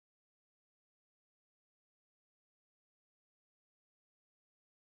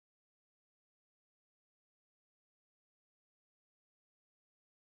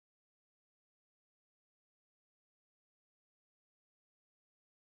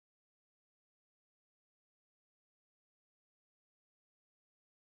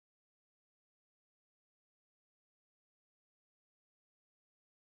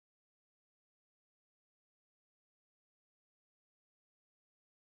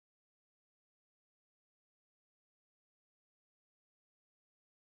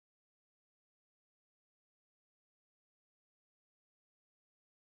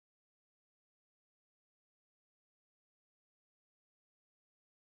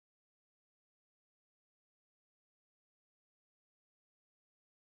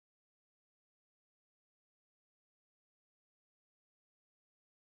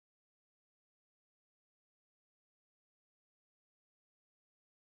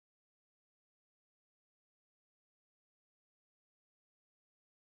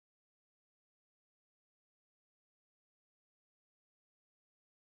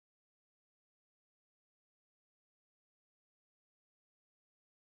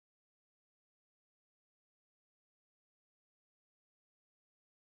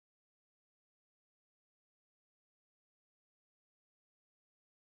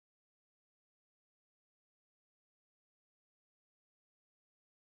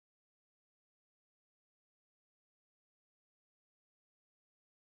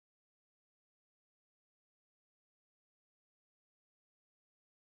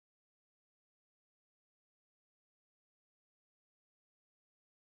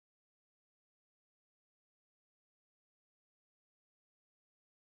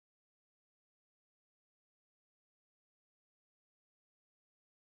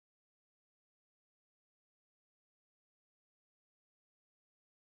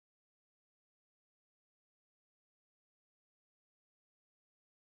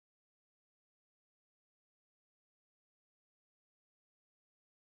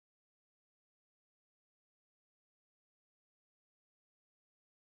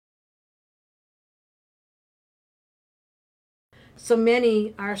so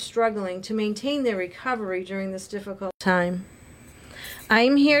many are struggling to maintain their recovery during this difficult time. I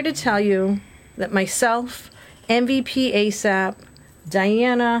am here to tell you that myself, MVP ASAP,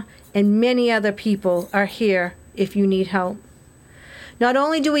 Diana, and many other people are here if you need help. Not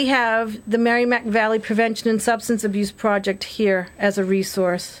only do we have the Merrimack Valley Prevention and Substance Abuse Project here as a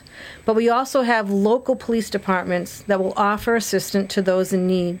resource, but we also have local police departments that will offer assistance to those in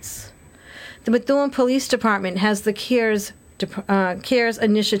needs. The Methuen Police Department has the CARES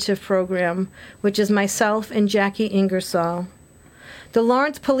Initiative Program, which is myself and Jackie Ingersoll. The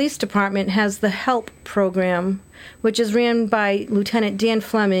Lawrence Police Department has the HELP program, which is ran by Lieutenant Dan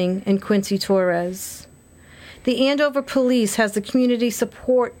Fleming and Quincy Torres. The Andover Police has the Community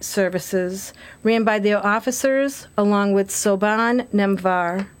Support Services, ran by their officers, along with Soban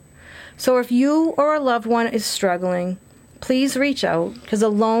Nemvar. So if you or a loved one is struggling, please reach out, because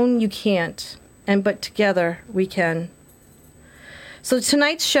alone you can't, but together we can. So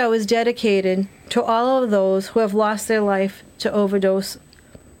tonight's show is dedicated to all of those who have lost their life to overdose.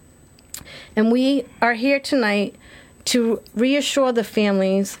 And we are here tonight to reassure the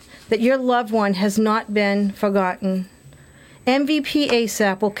families that your loved one has not been forgotten. MVP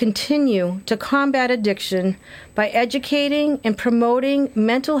ASAP will continue to combat addiction by educating and promoting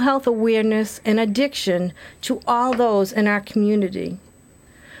mental health awareness and addiction to all those in our community.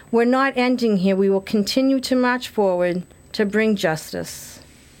 We're not ending here. We will continue to march forward to bring justice.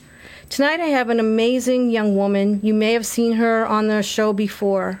 Tonight I have an amazing young woman. You may have seen her on the show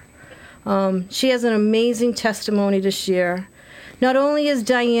before. She has an amazing testimony to share. Not only is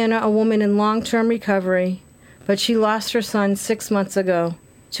Diana a woman in long-term recovery, but she lost her son 6 months ago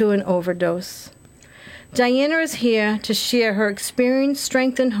to an overdose. Diana is here to share her experience,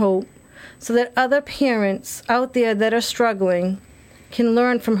 strength, and hope so that other parents out there that are struggling can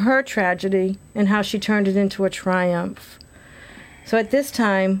learn from her tragedy and how she turned it into a triumph. So at this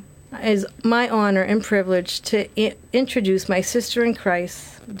time, it is my honor and privilege to introduce my sister in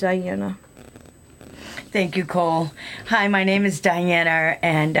Christ, Diana. Thank you, Cole. Hi, my name is Diana,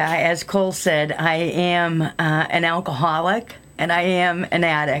 and as Cole said, I am an alcoholic, and I am an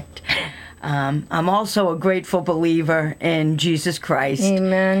addict. I'm also a grateful believer in Jesus Christ.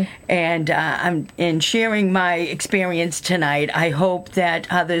 Amen. And in sharing my experience tonight, I hope that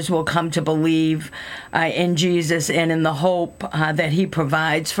others will come to believe in Jesus and in the hope that He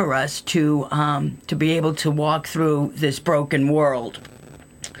provides for us to be able to walk through this broken world.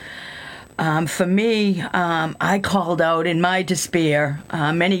 For me, I called out in my despair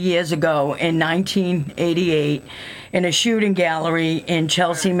many years ago in 1988 in a shooting gallery in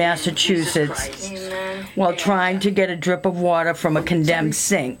Chelsea, Massachusetts, while trying to get a drip of water from a condemned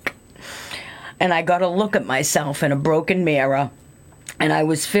sink. And I got a look at myself in a broken mirror, and I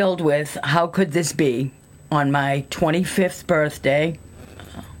was filled with, how could this be? On my 25th birthday,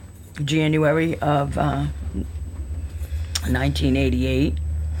 January of 1988.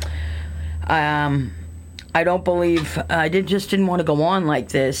 I don't believe, I just didn't want to go on like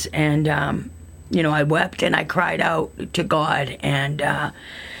this, and I wept and I cried out to God, and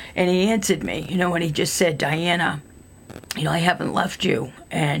He answered me, and He just said, Diana, I haven't left you.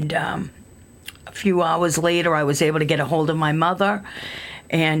 And a few hours later, I was able to get a hold of my mother,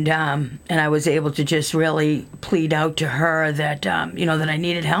 and I was able to just really plead out to her that, that I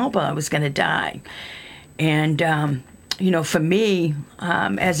needed help, I was going to die. And for me,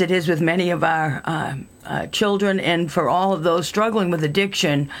 as it is with many of our children, and for all of those struggling with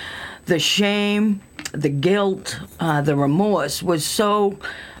addiction, the shame, the guilt, the remorse was so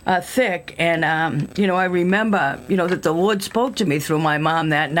thick. And, I remember, that the Lord spoke to me through my mom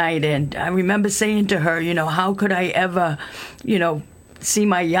that night. And I remember saying to her, how could I ever, see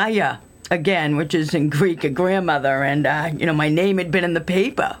my yaya again, which is in Greek, a grandmother, and, my name had been in the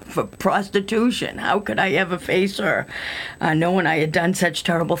paper for prostitution. How could I ever face her, knowing I had done such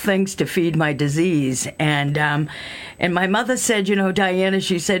terrible things to feed my disease? And my mother said, Diana,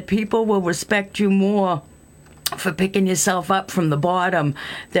 she said, people will respect you more for picking yourself up from the bottom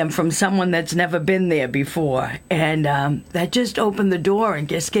than from someone that's never been there before. And that just opened the door and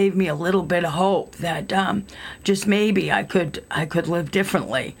just gave me a little bit of hope that just maybe I could live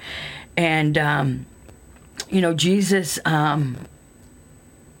differently. And, Jesus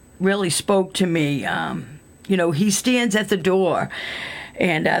really spoke to me. He stands at the door.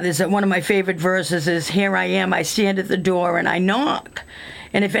 And there's one of my favorite verses is, here I am, I stand at the door and I knock.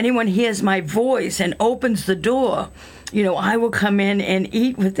 And if anyone hears my voice and opens the door, I will come in and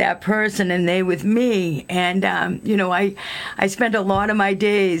eat with that person and they with me. And, I spent a lot of my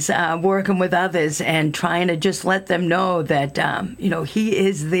days working with others and trying to just let them know that, he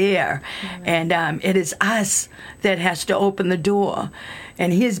is there. Mm-hmm. And it is us that has to open the door.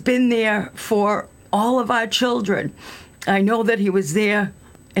 And he has been there for all of our children. I know that he was there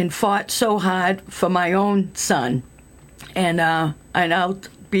and fought so hard for my own son. And I'll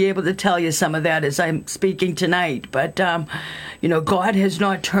be able to tell you some of that as I'm speaking tonight. But, God has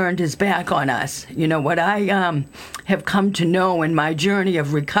not turned his back on us. What I have come to know in my journey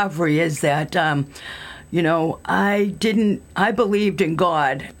of recovery is that, I believed in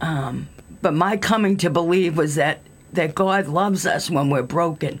God, but my coming to believe was that God loves us when we're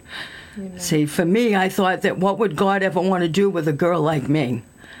broken. Amen. See, for me, I thought that what would God ever want to do with a girl like me?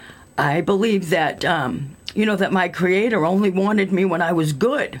 I believe that, that my Creator only wanted me when I was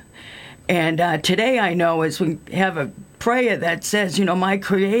good. And today I know, as we have a prayer that says, my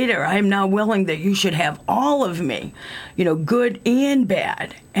Creator, I am now willing that you should have all of me, good and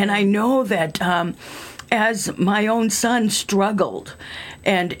bad. And I know that as my own son struggled,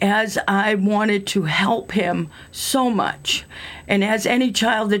 and as I wanted to help him so much, and as any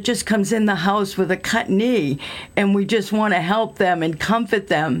child that just comes in the house with a cut knee, and we just want to help them and comfort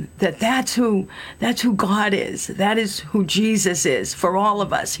them, that's who God is. That is who Jesus is for all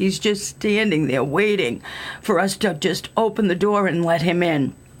of us. He's just standing there waiting for us to just open the door and let him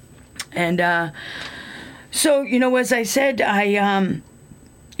in. And so, as I said,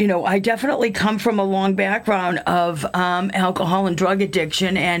 I definitely come from a long background of alcohol and drug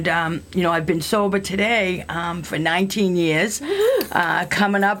addiction, and I've been sober today for 19 years,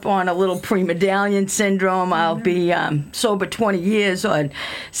 coming up on a little pre-medallion syndrome. I'll be sober 20 years on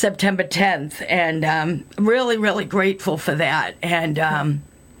September 10th, and really, really grateful for that. And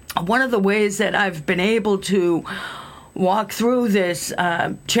one of the ways that I've been able to walk through this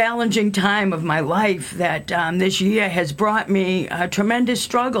challenging time of my life that this year has brought me tremendous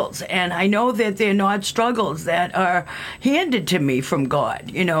struggles. And I know that they're not struggles that are handed to me from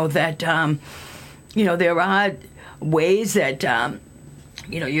God. That, there are ways that,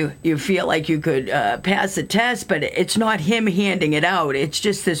 you feel like you could pass the test, but it's not him handing it out. It's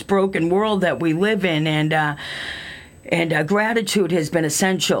just this broken world that we live in. And gratitude has been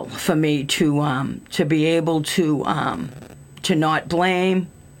essential for me to be able to not blame,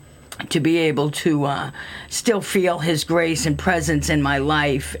 to be able to still feel His grace and presence in my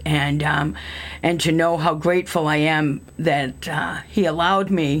life, and to know how grateful I am that He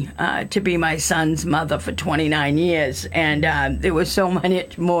allowed me to be my son's mother for 29 years. And there was so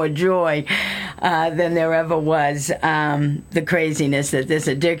much more joy than there ever was the craziness that this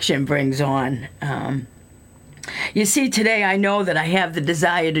addiction brings on. You see, today I know that I have the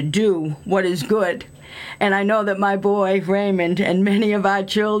desire to do what is good. And I know that my boy, Raymond, and many of our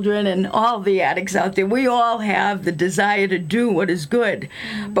children and all the addicts out there, we all have the desire to do what is good,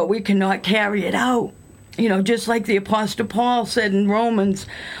 but we cannot carry it out. Just like the Apostle Paul said in Romans,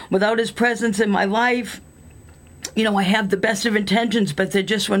 without his presence in my life, I have the best of intentions, but they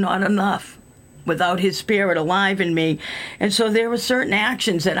just were not enough without his spirit alive in me. And so there are certain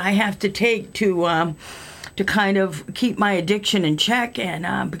actions that I have to take to kind of keep my addiction in check,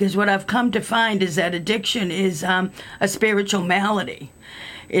 and because what I've come to find is that addiction is a spiritual malady.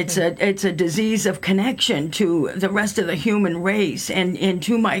 It's a disease of connection to the rest of the human race, and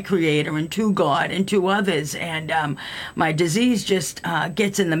to my Creator, and to God, and to others. And my disease just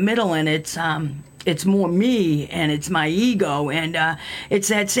gets in the middle, and it's more me, and it's my ego, and it's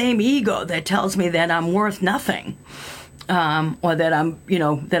that same ego that tells me that I'm worth nothing. Or that I'm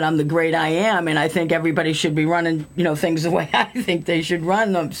the great I am, and I think everybody should be running, things the way I think they should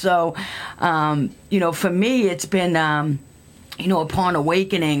run them. So, for me, it's been, upon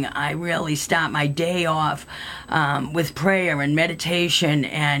awakening, I really start my day off with prayer and meditation,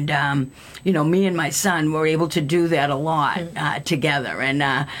 and, me and my son were able to do that a lot together.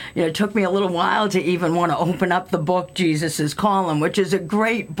 And, it took me a little while to even want to open up the book, Jesus is Calling, which is a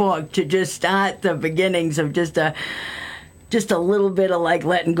great book to just start the beginnings of just a little bit of like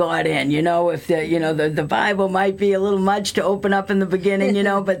letting God in, if the Bible might be a little much to open up in the beginning,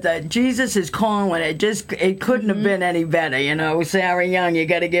 but the Jesus is Calling, it couldn't have been any better, Sarah Young, you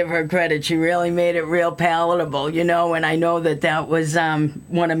got to give her credit. She really made it real palatable, and I know that was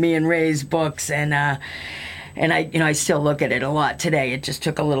one of me and Ray's books, and I still look at it a lot today. It just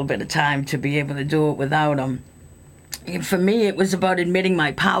took a little bit of time to be able to do it without him. for me, it was about admitting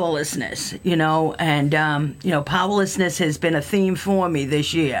my powerlessness, and, powerlessness has been a theme for me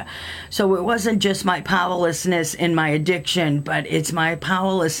this year. So it wasn't just my powerlessness in my addiction, but it's my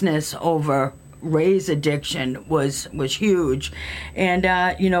powerlessness over Ray's addiction was huge. And,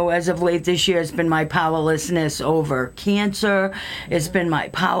 as of late this year, it's been my powerlessness over cancer. It's been my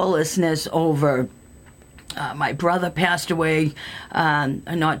powerlessness over my brother passed away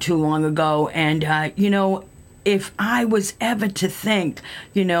not too long ago. And, if I was ever to think,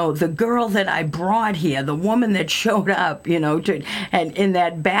 the girl that I brought here, the woman that showed up, and in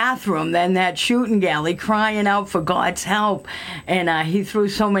that bathroom, then that shooting gallery, crying out for God's help, and He threw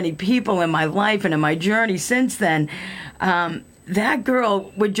so many people in my life and in my journey since then. That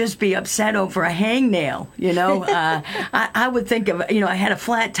girl would just be upset over a hangnail, I would think of, I had a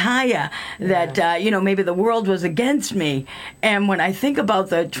flat tire that, maybe the world was against me. And when I think about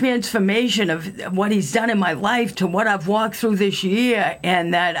the transformation of what He's done in my life to what I've walked through this year,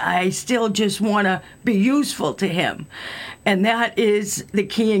 and that I still just want to be useful to Him. And that is the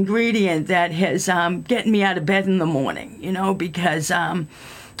key ingredient that has getting me out of bed in the morning, because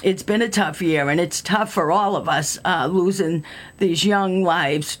it's been a tough year, and it's tough for all of us losing these young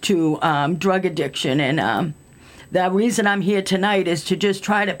lives to drug addiction. And the reason I'm here tonight is to just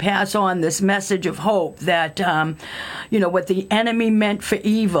try to pass on this message of hope that, what the enemy meant for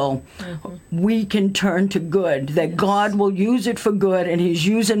evil, we can turn to good, that God will use it for good. And He's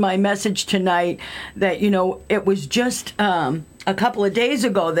using my message tonight that, it was just a couple of days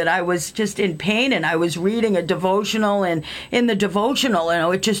ago that I was just in pain, and I was reading a devotional, and in the devotional,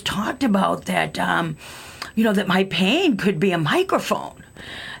 it just talked about that, that my pain could be a microphone.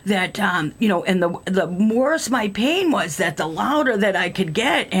 That, and the worse my pain was, that the louder that I could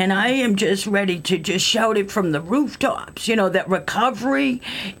get. And I am just ready to just shout it from the rooftops, that recovery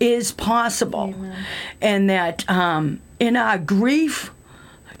is possible. Amen. And that in our grief,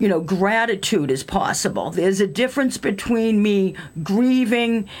 gratitude is possible. There's a difference between me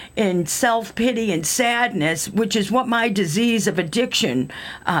grieving and self-pity and sadness, which is what my disease of addiction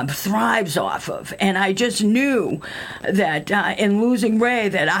thrives off of. And I just knew that in losing Ray,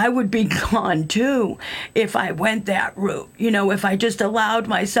 that I would be gone too if I went that route. If I just allowed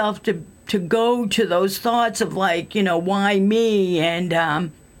myself to go to those thoughts of why me?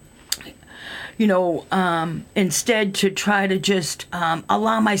 And instead to try to just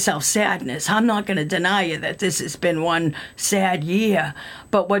allow myself sadness. I'm not going to deny you that this has been one sad year,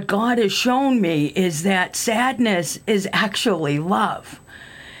 but what God has shown me is that sadness is actually love.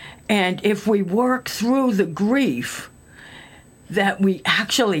 And if we work through the grief, that we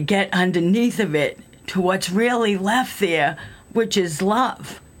actually get underneath of it to what's really left there, which is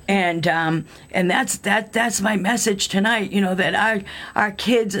love. And that's my message tonight, that our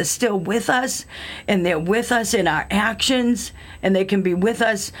kids are still with us, and they're with us in our actions, and they can be with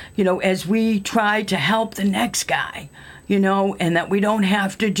us, as we try to help the next guy, and that we don't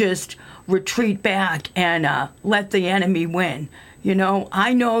have to just retreat back and let the enemy win.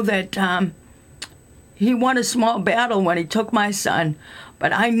 I know that he won a small battle when he took my son,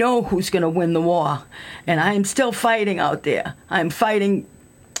 but I know who's going to win the war, and I am still fighting out there. I'm fighting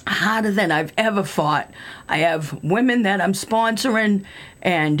harder than I've ever fought. I have women that I'm sponsoring,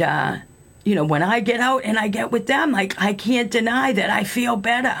 and when I get out and I get with them, I can't deny that I feel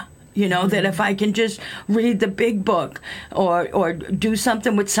better. That if I can just read the big book or do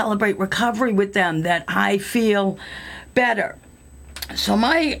something with Celebrate Recovery with them, that I feel better. So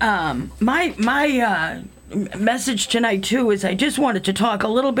my message tonight too is I just wanted to talk a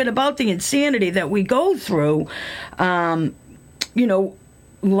little bit about the insanity that we go through.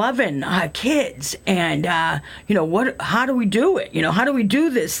 Loving our kids, and how do we do it? How do we do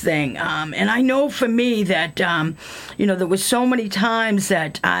this thing? And I know for me that there was so many times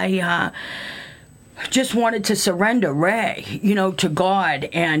that I just wanted to surrender Ray, to God,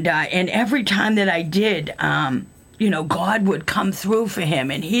 and every time that I did, God would come through for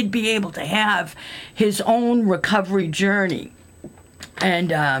him, and he'd be able to have his own recovery journey, and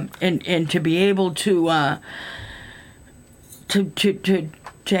to be able to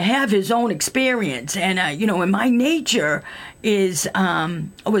have his own experience. And and my nature is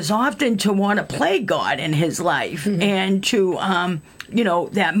was often to want to play God in his life, and to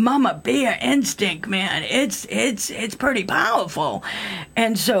that mama bear instinct, man, it's pretty powerful.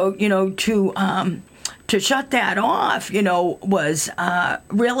 And so to shut that off, was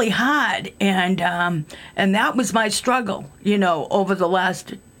really hard, and that was my struggle, over the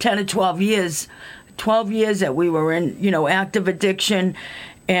last 10 or 12 years. 12 years that we were in, active addiction,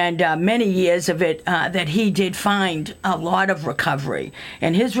 and many years of it, that he did find a lot of recovery,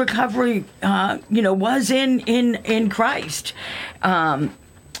 and his recovery, was in Christ.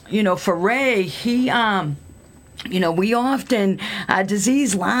 For Ray, he. We often,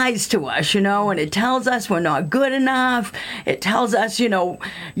 disease lies to us, and it tells us we're not good enough. It tells us, you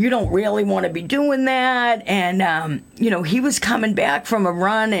don't really want to be doing that. And, he was coming back from a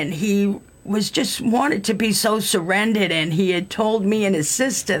run, and he was just wanted to be so surrendered. And he had told me and his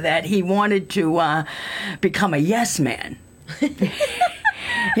sister that he wanted to become a yes man.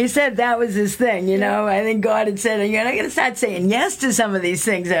 He said that was his thing, I think God had said, you're not going to start saying yes to some of these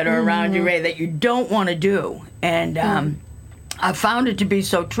things that are around you, Ray, that you don't want to do. And I found it to be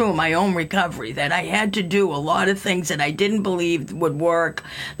so true in my own recovery that I had to do a lot of things that I didn't believe would work,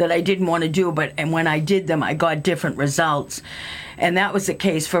 that I didn't want to do, and when I did them, I got different results. And that was the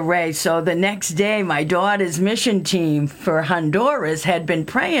case for Ray. So the next day, my daughter's mission team for Honduras had been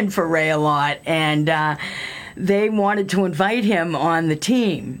praying for Ray a lot, and they wanted to invite him on the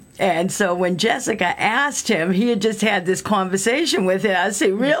team. And so when Jessica asked him, he had just had this conversation with us. He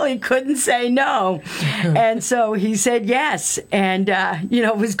really couldn't say no. And so he said yes. And,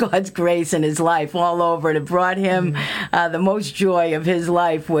 it was God's grace in his life all over. And it brought him the most joy of his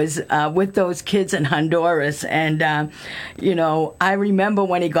life was with those kids in Honduras. And, I remember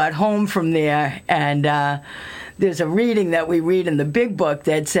when he got home from there, and there's a reading that we read in the Big Book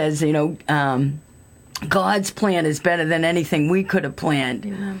that says, God's plan is better than anything we could have planned.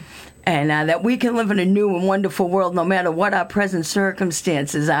 Amen. And that we can live in a new and wonderful world no matter what our present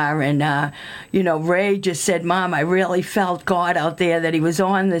circumstances are. And, Ray just said, Mom, I really felt God out there, that he was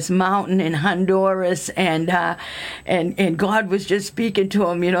on this mountain in Honduras, and God was just speaking to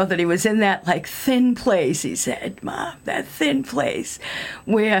him, that he was in that, thin place, he said, Mom, that thin place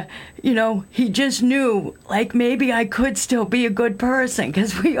where, he just knew, maybe I could still be a good person,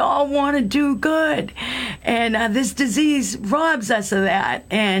 because we all want to do good. And this disease robs us of that.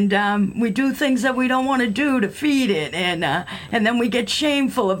 And we do things that we don't want to do to feed it, and then we get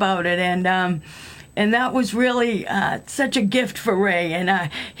shameful about it, and that was really such a gift for Ray. And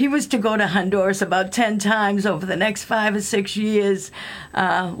he was to go to Honduras about 10 times over the next 5 or 6 years,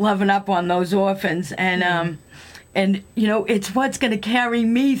 loving up on those orphans, and it's what's going to carry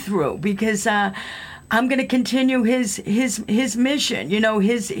me through, because I'm going to continue his mission.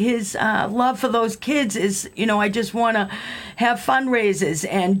 His love for those kids is, I just want to have fundraisers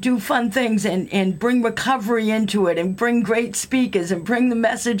and do fun things and bring recovery into it, and bring great speakers and bring the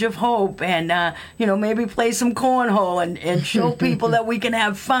message of hope, and, maybe play some cornhole and show people that we can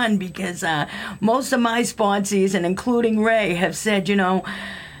have fun, because most of my sponsees, and including Ray, have said, you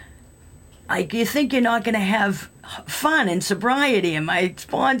think you're not going to have fun and sobriety, and my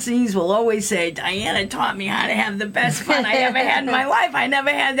sponsees will always say, Diana taught me how to have the best fun I ever had in my life. I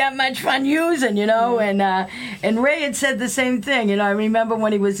never had that much fun using, and Ray had said the same thing. I remember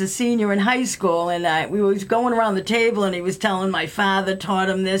when he was a senior in high school, and we was going around the table, and he was telling my father taught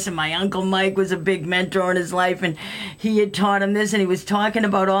him this, and my Uncle Mike was a big mentor in his life, and he had taught him this, and he was talking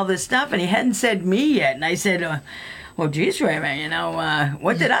about all this stuff, and he hadn't said me yet, and I said, well, geez, Raymond,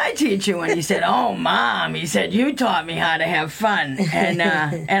 what did I teach you? And he said, oh, Mom, he said, you taught me how to have fun. And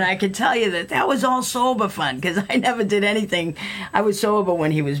I could tell you that was all sober fun, because I never did anything. I was sober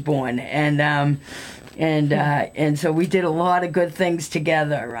when he was born. And so we did a lot of good things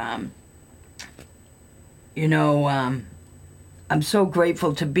together. I'm so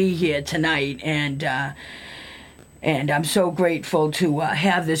grateful to be here tonight, and I'm so grateful to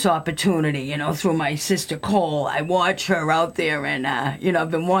have this opportunity, through my sister Cole. I watch her out there, and, I've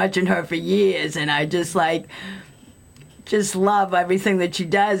been watching her for years, and I just love everything that she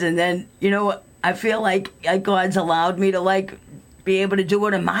does. And then, I feel like God's allowed me to, be able to do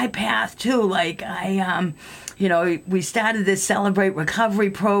it in my path, too. We started this Celebrate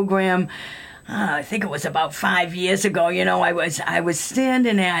Recovery program. I think it was about 5 years ago. I was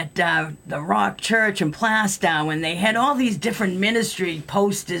standing at the Rock Church in Plastow, and they had all these different ministry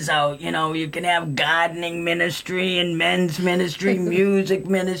posters out. You can have gardening ministry and men's ministry, music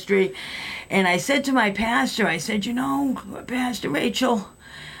ministry. And I said to my pastor, I said, Pastor Rachel,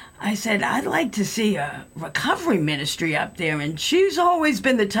 I said, I'd like to see a recovery ministry up there. And she's always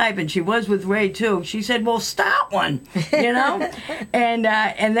been the type, and she was with Ray too. She said, well, start one, and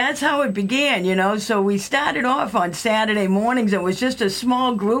that's how it began, So we started off on Saturday mornings. It was just a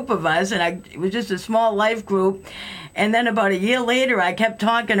small group of us, and it was just a small life group. And then about a year later, I kept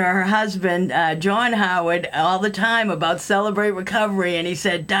talking to her husband, John Howard, all the time about Celebrate Recovery. And he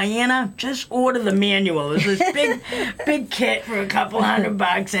said, Diana, just order the manual. It was this big kit for a couple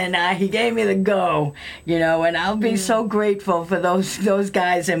 $100. And he gave me the go, and I'll be so grateful for those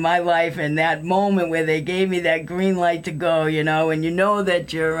guys in my life and that moment where they gave me that green light to go, and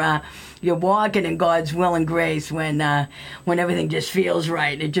that you're walking in God's will and grace when everything just feels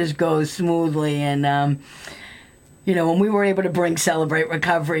right. It just goes smoothly. And when we were able to bring Celebrate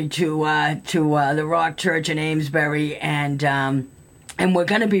Recovery to the Rock Church in Amesbury, and we're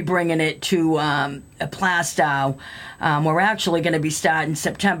going to be bringing it to Plaistow. We're actually going to be starting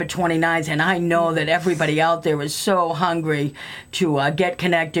September 29th, and I know that everybody out there is so hungry to get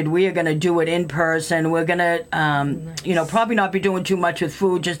connected. We are going to do it in person. We're going to, probably not be doing too much with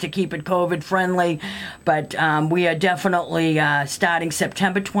food just to keep it COVID friendly, but we are definitely starting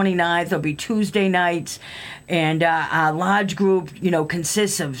September 29th. It'll be Tuesday nights, and our large group,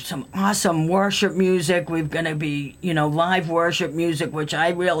 consists of some awesome worship music. We're going to be, live worship music, which I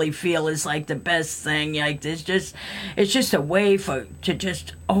really feel is like the best thing. Like it's just a way to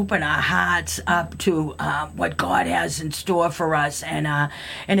just open our hearts up to what God has in store for us, and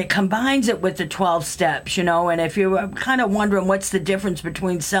it combines it with the 12 steps, And if you're kind of wondering what's the difference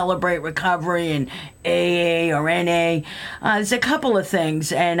between Celebrate Recovery and AA or NA, there's a couple of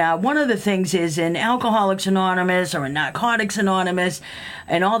things, and one of the things is in Alcoholics Anonymous or in Narcotics Anonymous,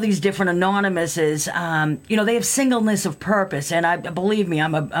 and all these different anonymouses, they have singleness of purpose, and I believe me,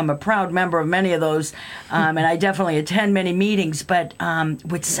 I'm a proud member of many of those, and I definitely attend many meetings. But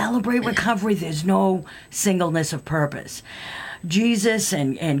with Celebrate Recovery, there's no singleness of purpose. Jesus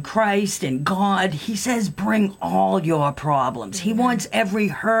and Christ and God, he says, bring all your problems. He wants every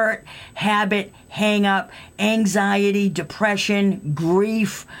hurt, habit, hang up, anxiety, depression,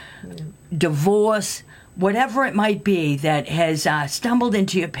 grief, divorce, whatever it might be that has stumbled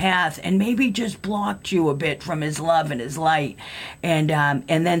into your path and maybe just blocked you a bit from his love and his light. And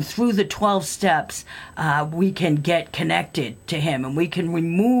then through the 12 steps, we can get connected to him, and we can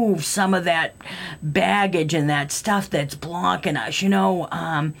remove some of that baggage and that stuff that's blocking us.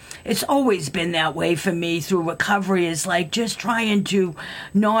 It's always been that way for me through recovery, is like just trying to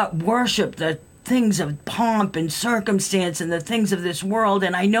not worship the things of pomp and circumstance and the things of this world.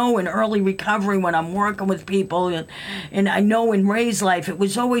 And I know in early recovery, when I'm working with people, and I know in Ray's life, it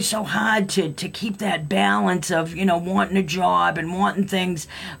was always so hard to keep that balance of, wanting a job and wanting things,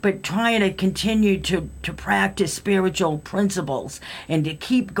 but trying to continue to practice spiritual principles and to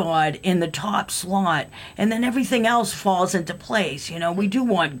keep God in the top slot. And then everything else falls into place. We do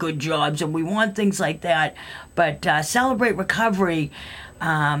want good jobs and we want things like that, but Celebrate Recovery,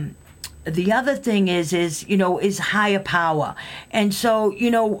 the other thing is higher power. And so,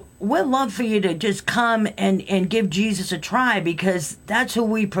 we'd love for you to just come and give Jesus a try, because that's who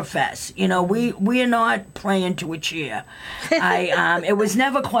we profess. We are not praying to a chair. It was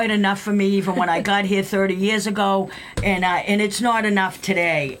never quite enough for me, even when I got here 30 years ago, and it's not enough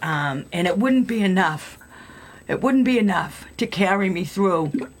today. And it wouldn't be enough. It wouldn't be enough to carry me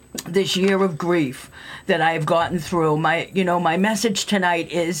through this year of grief that I have gotten through. My message tonight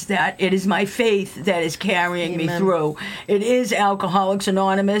is that it is my faith that is carrying me through. It is Alcoholics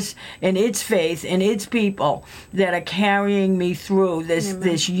Anonymous and its faith and its people that are carrying me through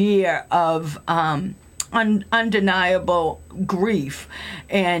this year of undeniable grief.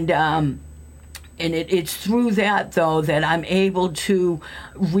 And it's through that, though, that I'm able to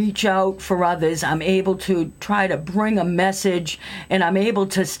reach out for others. I'm able to try to bring a message, and I'm able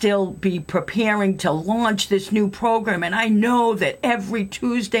to still be preparing to launch this new program. And I know that every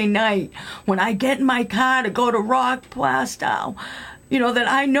Tuesday night when I get in my car to go to Rock Plaistow, that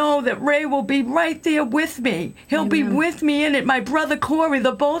I know that Ray will be right there with me. He'll be with me in it. My brother Corey,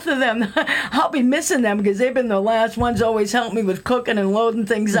 the both of them. I'll be missing them because they've been the last ones always help me with cooking and loading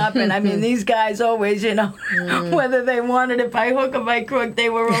things up. And I mean, these guys always, whether they wanted it by hook or by crook, they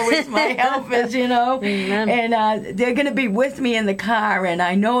were always my helpers, Amen. And they're going to be with me in the car. And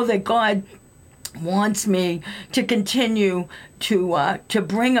I know that God wants me to continue to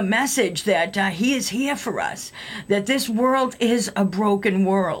bring a message that he is here for us, that this world is a broken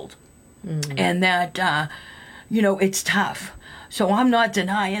world, and that, it's tough. So I'm not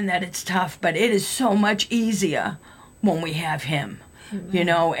denying that it's tough, but it is so much easier when we have him,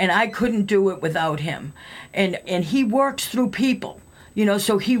 and I couldn't do it without him. And he works through people.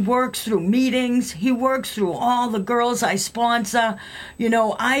 So he works through meetings. He works through all the girls I sponsor.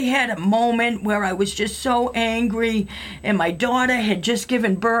 I had a moment where I was just so angry, and my daughter had just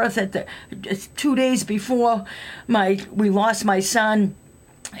given birth just 2 days before we lost my son.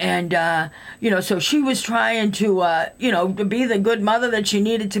 And, so she was trying to, to be the good mother that she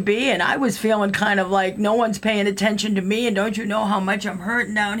needed to be. And I was feeling kind of like no one's paying attention to me. And don't you know how much I'm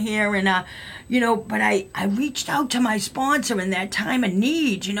hurting down here? And, but I reached out to my sponsor in that time of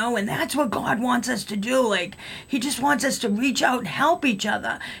need, and that's what God wants us to do. Like, he just wants us to reach out and help each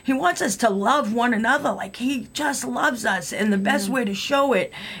other. He wants us to love one another. Like, he just loves us. And the best way to show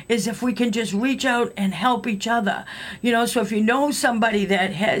it is if we can just reach out and help each other. So if you know somebody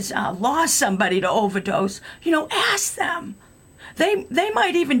that has lost somebody to overdose, ask them. They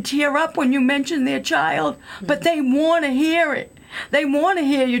might even tear up when you mention their child, but they want to hear it. They want to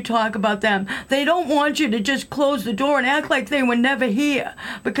hear you talk about them. They don't want you to just close the door and act like they were never here,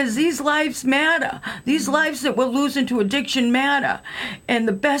 because these lives matter. These lives that we're losing to addiction matter. And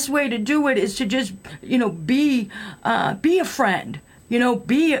the best way to do it is to just, be a friend,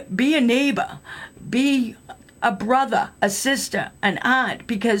 be a neighbor, be a brother, a sister, an aunt,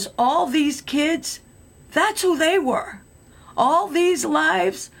 because all these kids, that's who they were. All these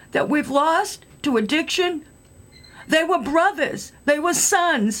lives that we've lost to addiction, they were brothers, they were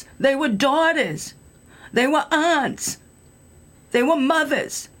sons, they were daughters, they were aunts, they were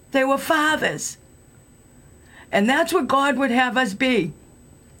mothers, they were fathers. And that's what God would have us be,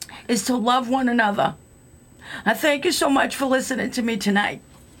 is to love one another. I thank you so much for listening to me tonight.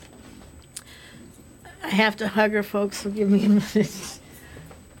 I have to hug her, folks, so give me a minute.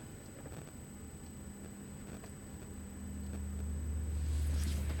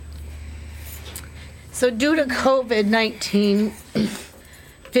 So due to COVID-19,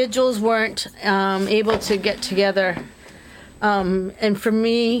 vigils weren't able to get together. And for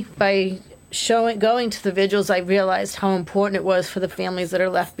me, by going to the vigils, I realized how important it was for the families that are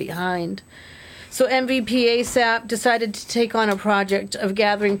left behind. So MVP ASAP decided to take on a project of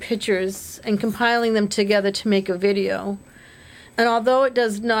gathering pictures and compiling them together to make a video. And although it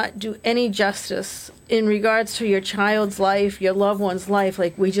does not do any justice in regards to your child's life, your loved one's life,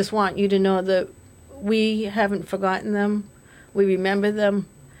 like, we just want you to know that we haven't forgotten them. We remember them.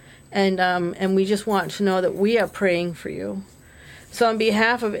 And we just want to know that we are praying for you. So on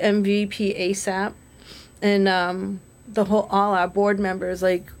behalf of MVP ASAP and all our board members,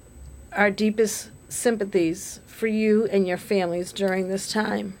 like, our deepest sympathies for you and your families during this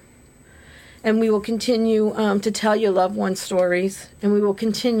time. And we will continue to tell your loved ones' stories, and we will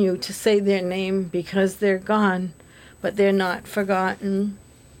continue to say their name, because they're gone, but they're not forgotten.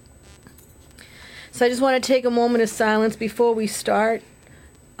 So I just want to take a moment of silence before we start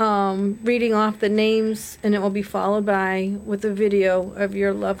reading off the names, and it will be followed by with a video of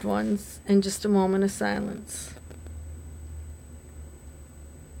your loved ones, and just a moment of silence.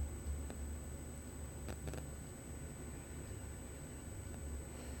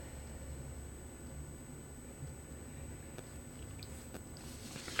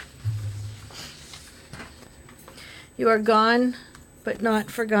 You are gone, but not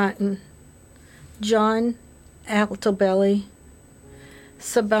forgotten. John Altobelli,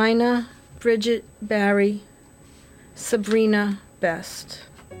 Sabina Bridget Barry, Sabrina Best.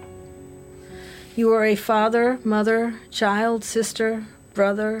 You are a father, mother, child, sister,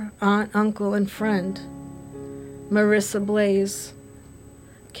 brother, aunt, uncle, and friend. Marissa Blaze,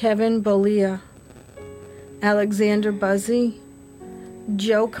 Kevin Bolia, Alexander Buzzy,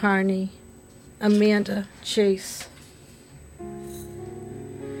 Joe Carney, Amanda Chase.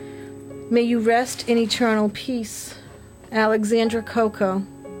 May you rest in eternal peace. Alexandra Coco,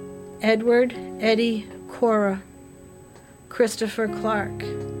 Edward Eddie Cora, Christopher Clark,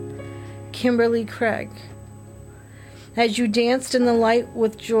 Kimberly Craig. As you danced in the light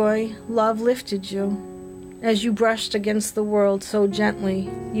with joy, love lifted you. As you brushed against the world so gently,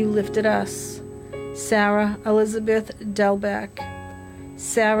 you lifted us. Sarah Elizabeth Delbeck,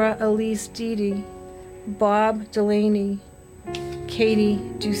 Sarah Elise Deedy, Bob Delaney, Katie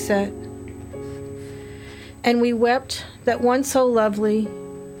Doucette. And we wept that one so lovely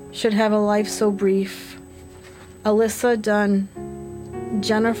should have a life so brief. Alyssa Dunn,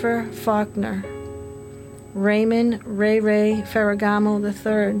 Jennifer Faulkner, Raymond Ray Ferragamo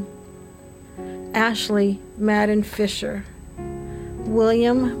III, Ashley Madden Fisher,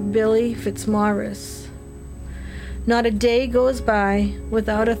 William Billy Fitzmaurice. Not a day goes by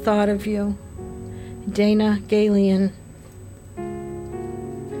without a thought of you. Dana Galian.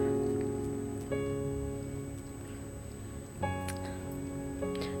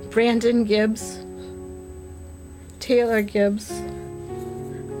 Brandon Gibbs, Taylor Gibbs,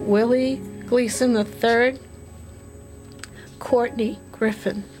 Willie Gleason III, Courtney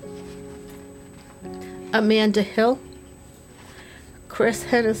Griffin, Amanda Hill, Chris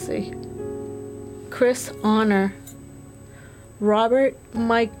Hennessy, Chris Honor, Robert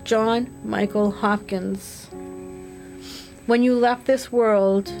Mike John Michael Hopkins. When you left this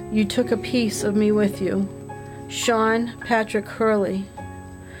world, you took a piece of me with you. Sean Patrick Hurley,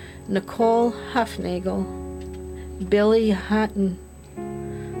 Nicole Huffnagel, Billy Hutton,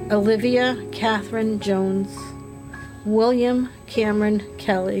 Olivia Catherine Jones, William Cameron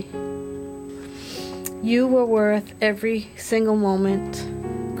Kelly. You were worth every single moment.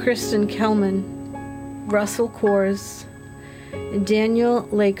 Kristen Kelman, Russell Coors, Daniel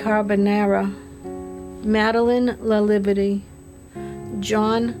Le Carbonara, Madeline La Liberty,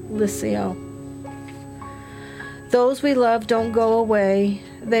 John Licio. Those we love don't go away.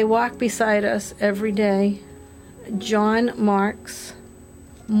 They walk beside us every day. John Marks,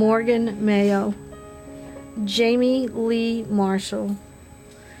 Morgan Mayo, Jamie Lee Marshall,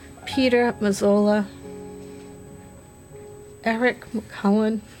 Peter Mazzola, Eric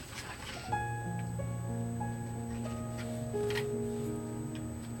McCullen,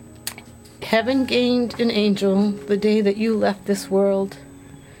 Heaven gained an angel the day that you left this world.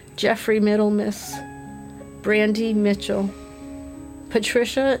 Jeffrey Middlemiss, Brandy Mitchell,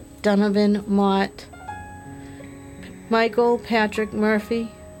 Patricia Donovan Mott, Michael Patrick Murphy,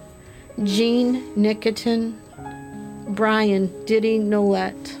 Jean Nicotin, Brian Diddy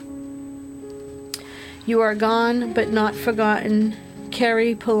Nolette. You are gone but not forgotten.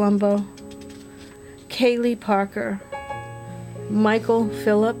 Kerry Palumbo, Kaylee Parker, Michael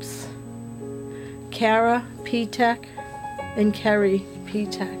Phillips, Kara P-Tech, and Kerry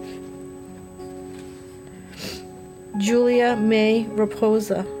P-Tech. Julia May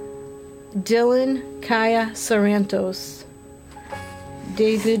Raposa, Dylan Kaya Sarantos,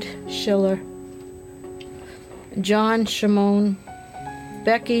 David Schiller, John Shimon,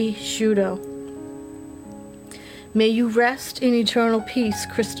 Becky Shudo. May you rest in eternal peace,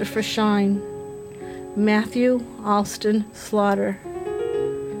 Christopher Shine, Matthew Alston Slaughter,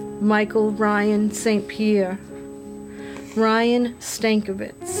 Michael Ryan St. Pierre, Ryan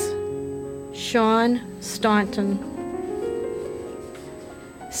Stankovitz, Sean Staunton,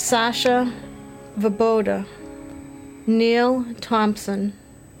 Sasha Vaboda, Neil Thompson,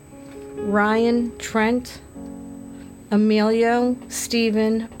 Ryan Trent, Emilio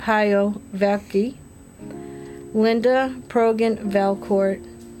Stephen Pio Velke, Linda Progan Valcourt.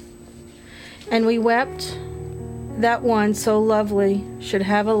 And we wept that one so lovely should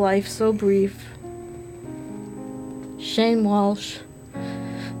have a life so brief. Shane Walsh,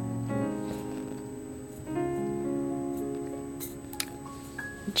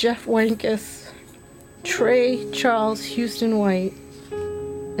 Jeff Wankus, Trey Charles Houston White,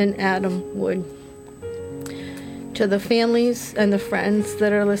 and Adam Wood. To the families and the friends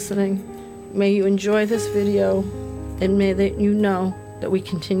that are listening, may you enjoy this video, and may that you know that we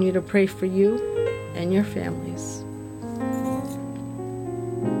continue to pray for you and your families.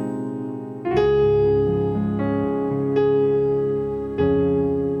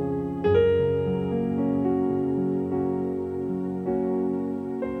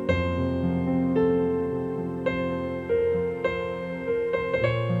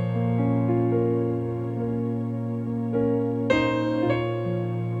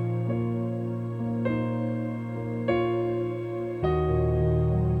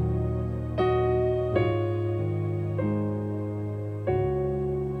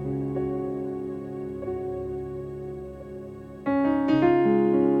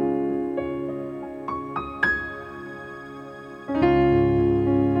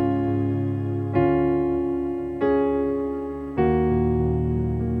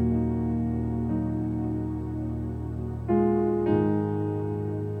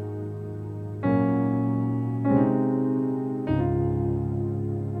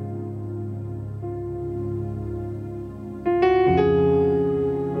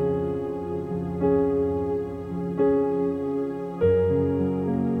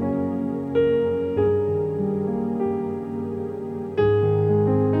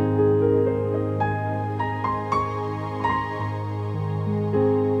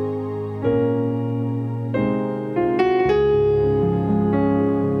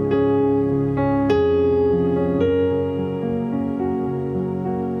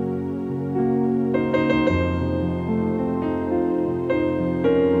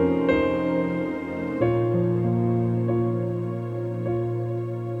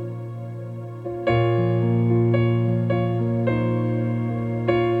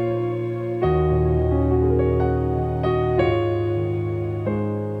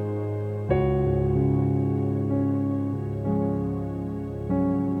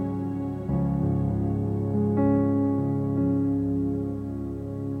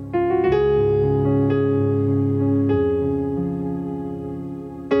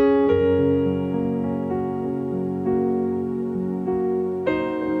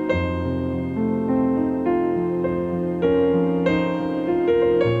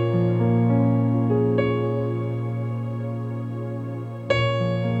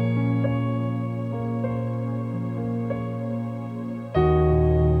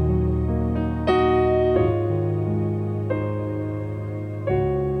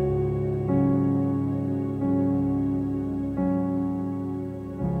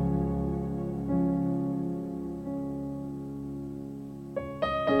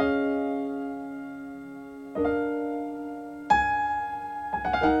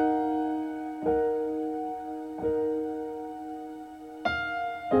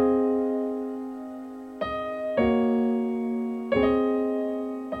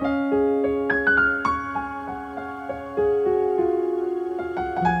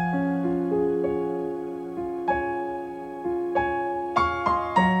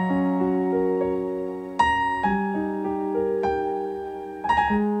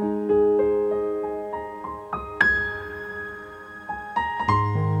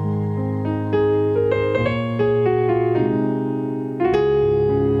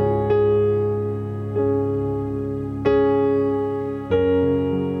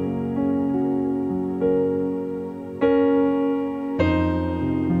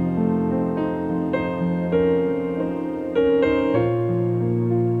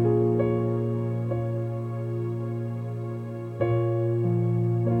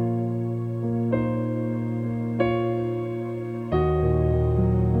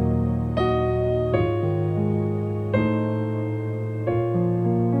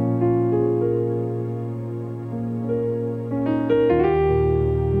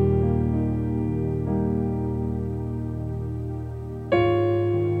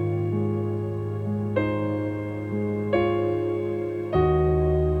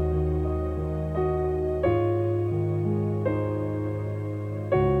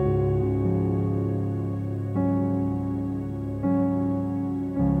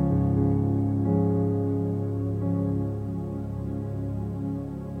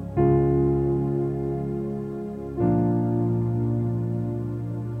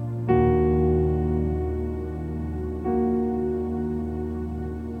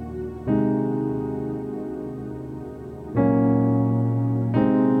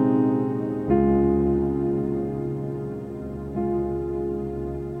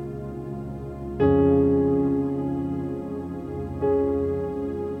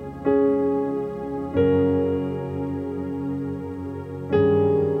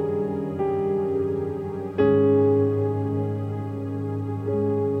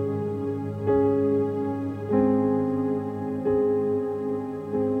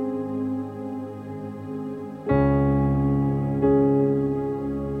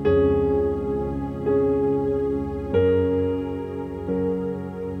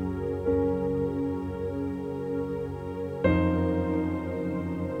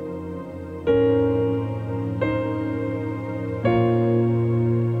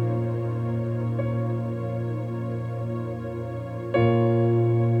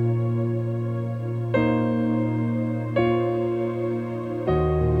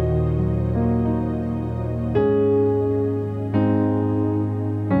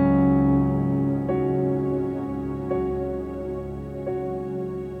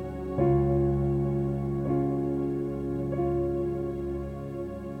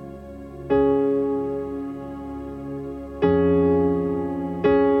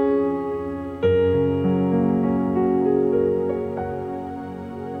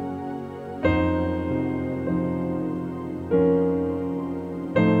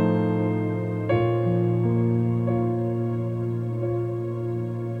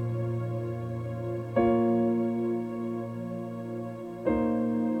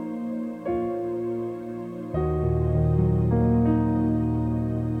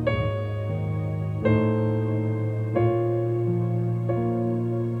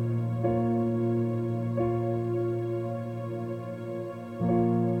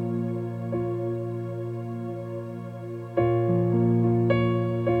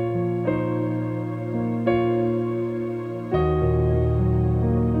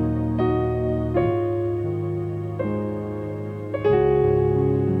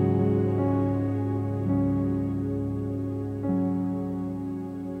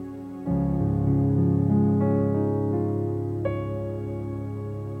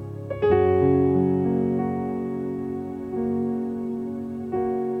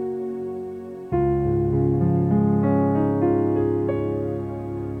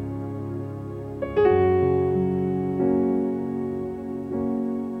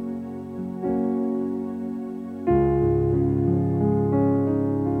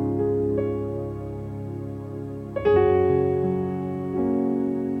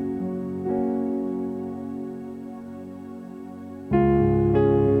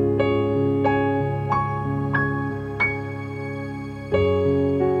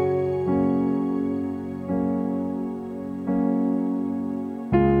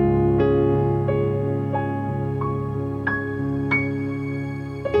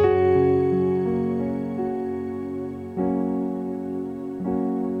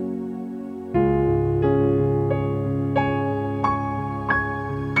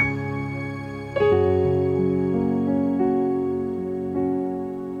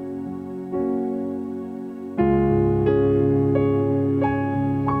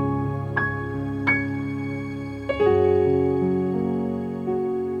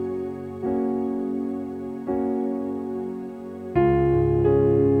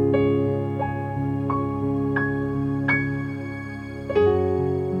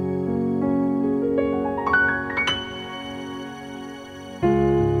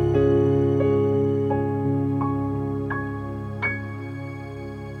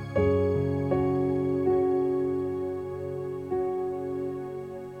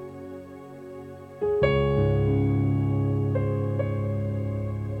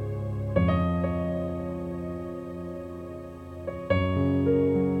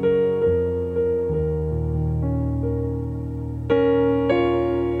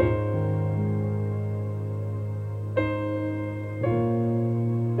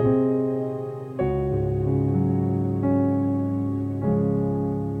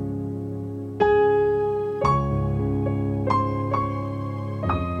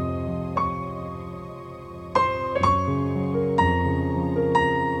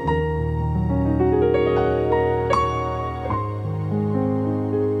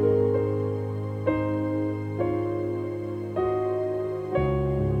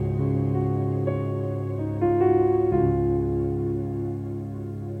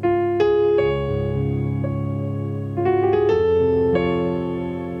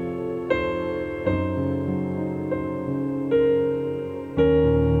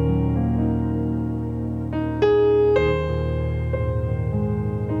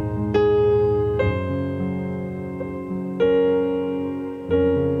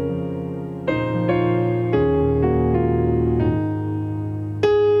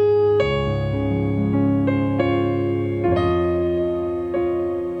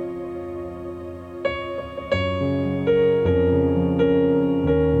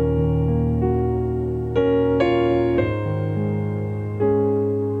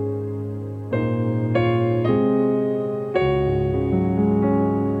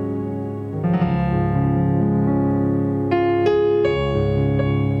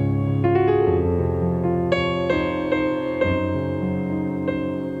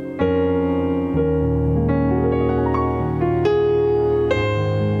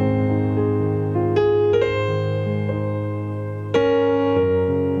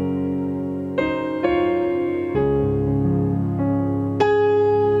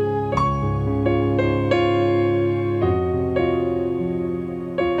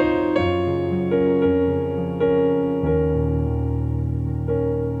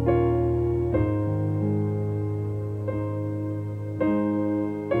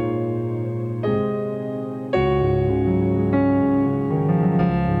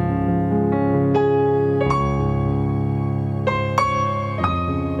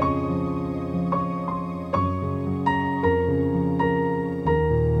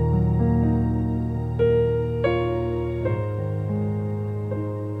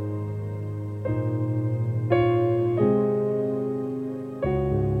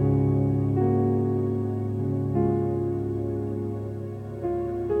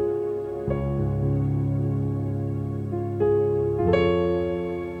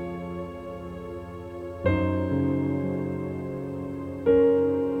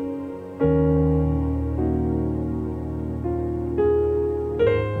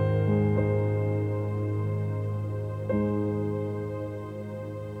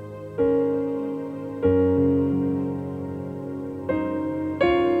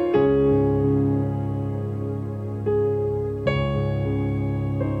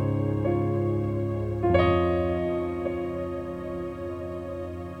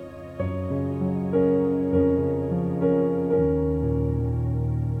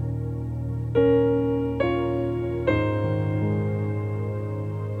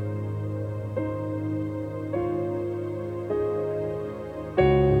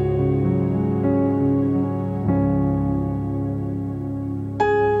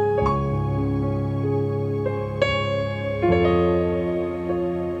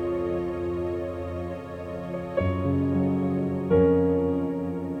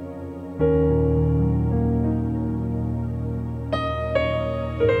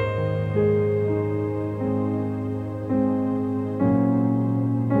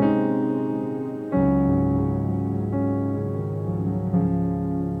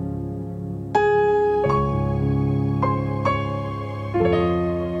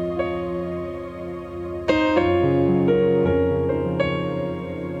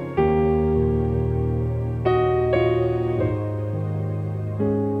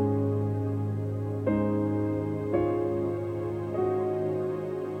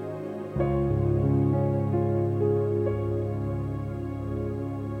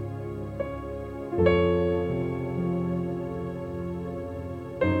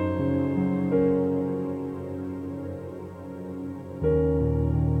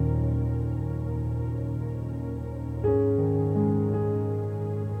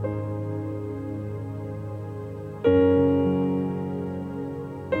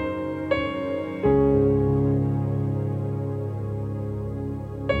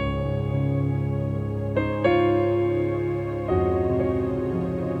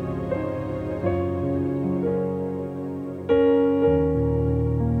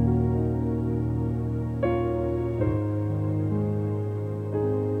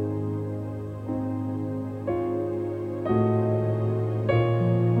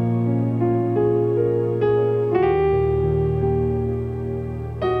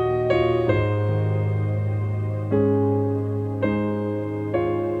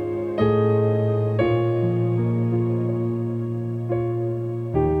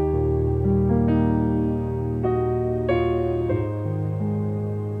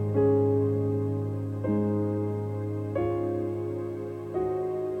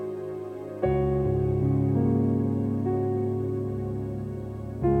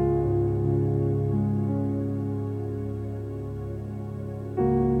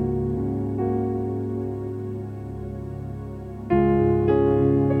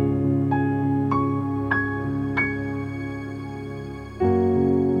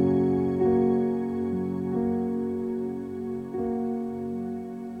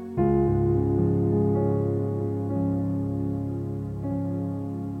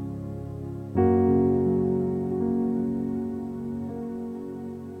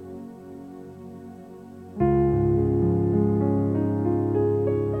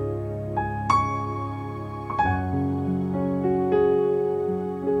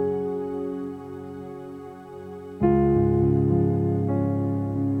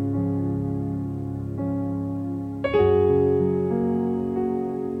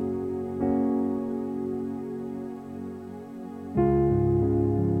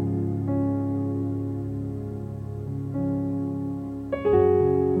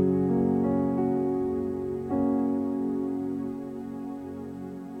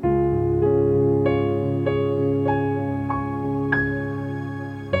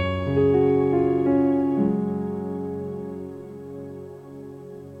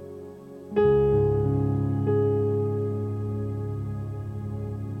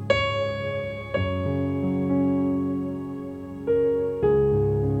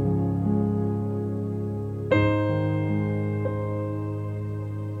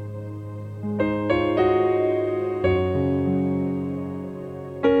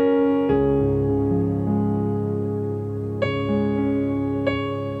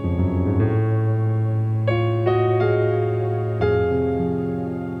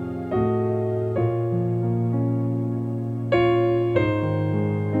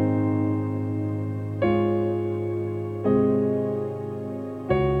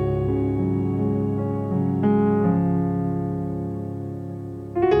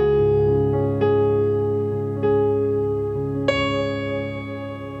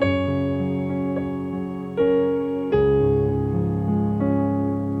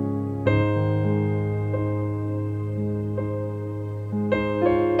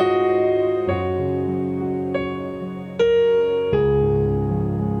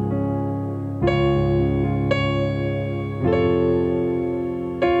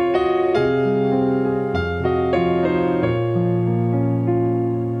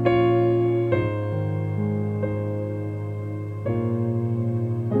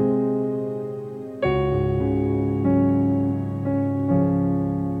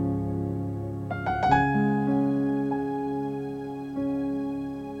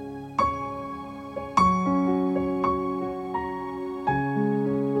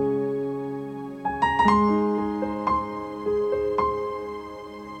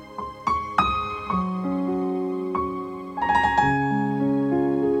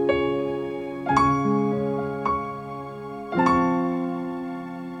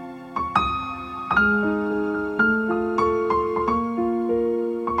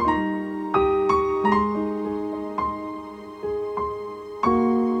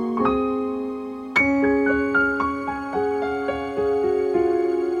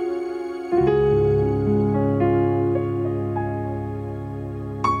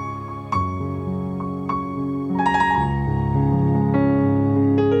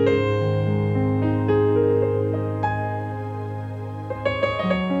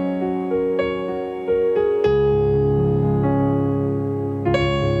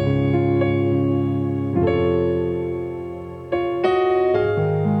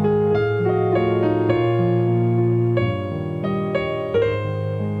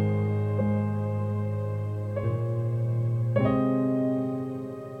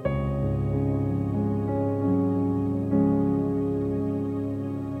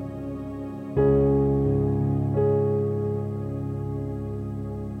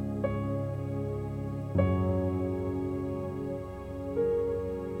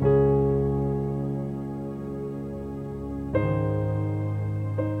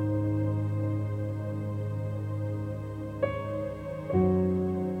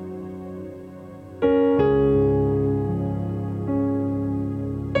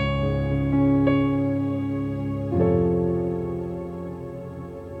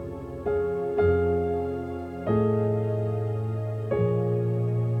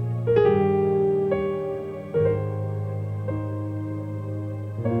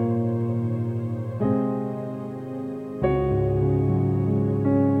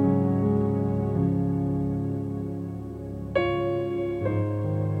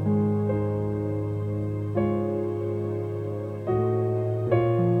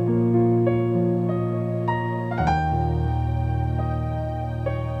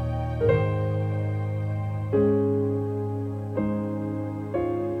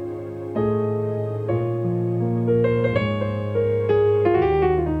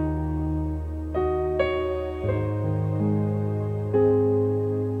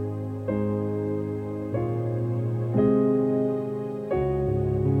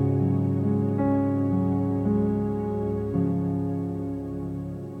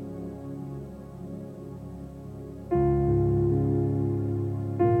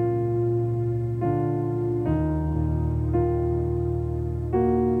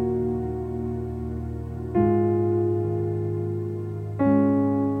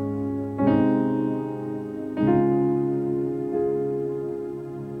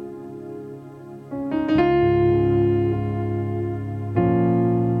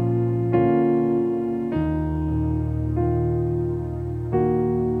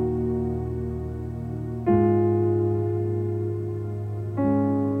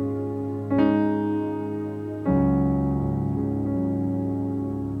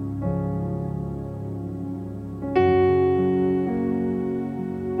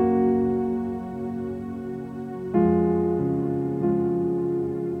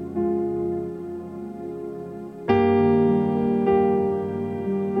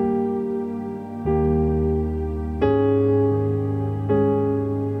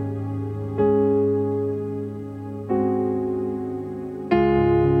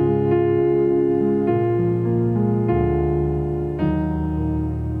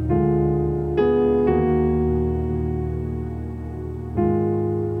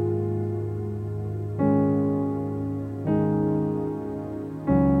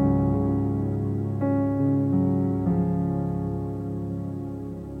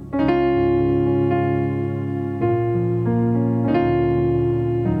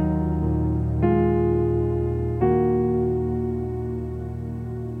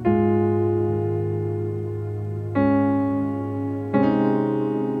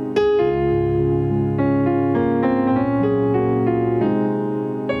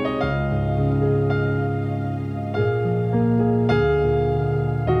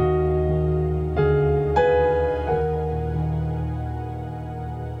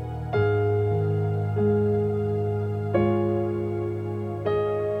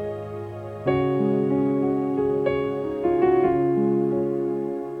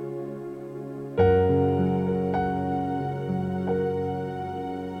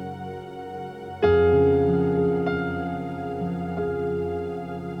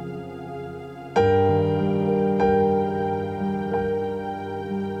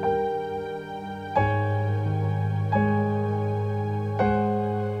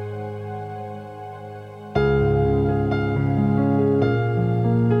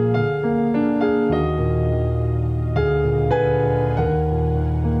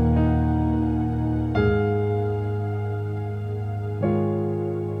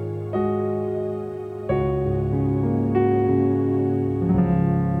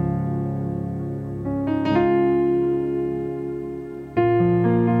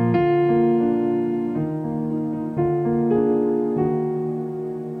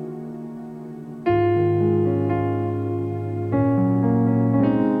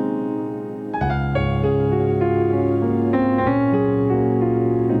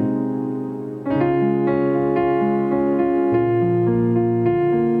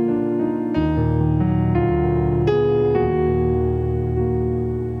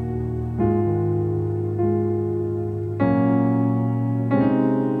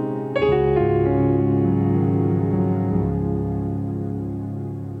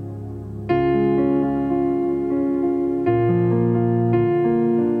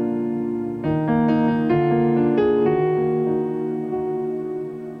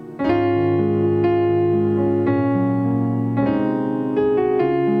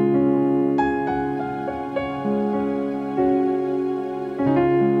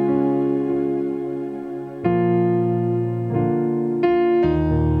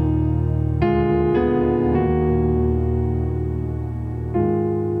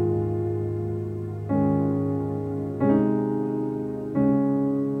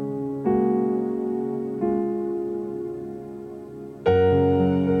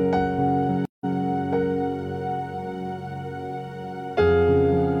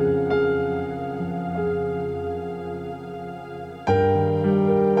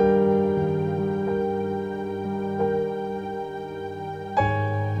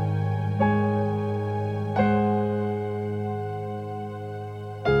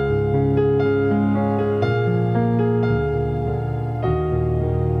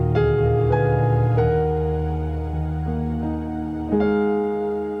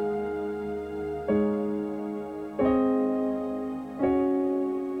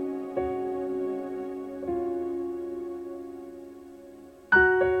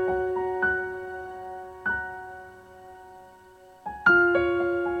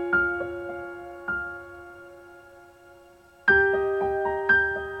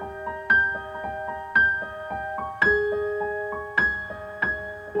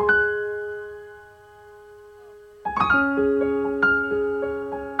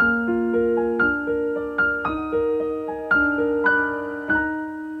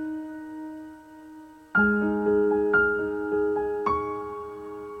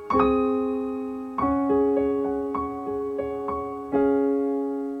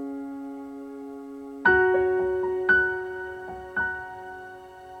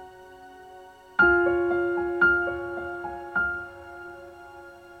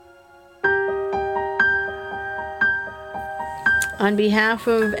 On behalf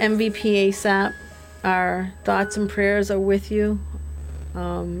of MVP ASAP, our thoughts and prayers are with you.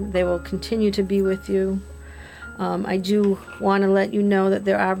 They will continue to be with you. I do want to let you know that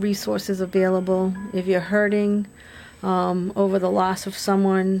there are resources available. If you're hurting over the loss of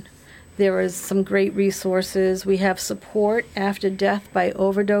someone, there is some great resources. We have support after death by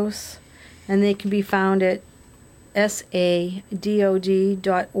overdose, and they can be found at sadod.org,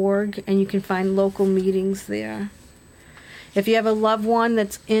 and you can find local meetings there. If you have a loved one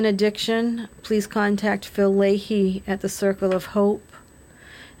that's in addiction, please contact Phil Leahy at the Circle of Hope.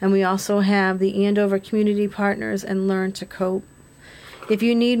 And we also have the Andover Community Partners and Learn to Cope. If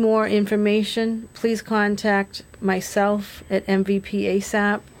you need more information, please contact myself at MVP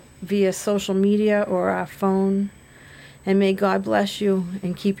ASAP via social media or our phone. And may God bless you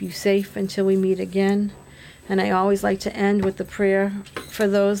and keep you safe until we meet again. And I always like to end with the prayer for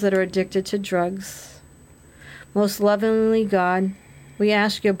those that are addicted to drugs. Most lovingly, God, we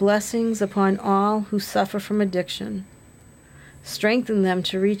ask your blessings upon all who suffer from addiction. Strengthen them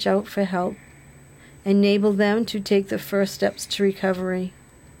to reach out for help. Enable them to take the first steps to recovery.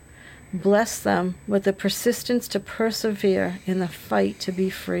 Bless them with the persistence to persevere in the fight to be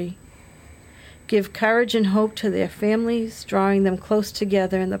free. Give courage and hope to their families, drawing them close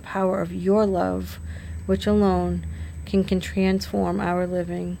together in the power of your love, which alone can transform our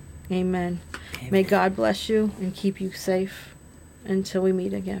living. Amen. May God bless you and keep you safe until we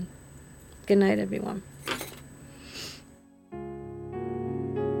meet again. Good night, everyone.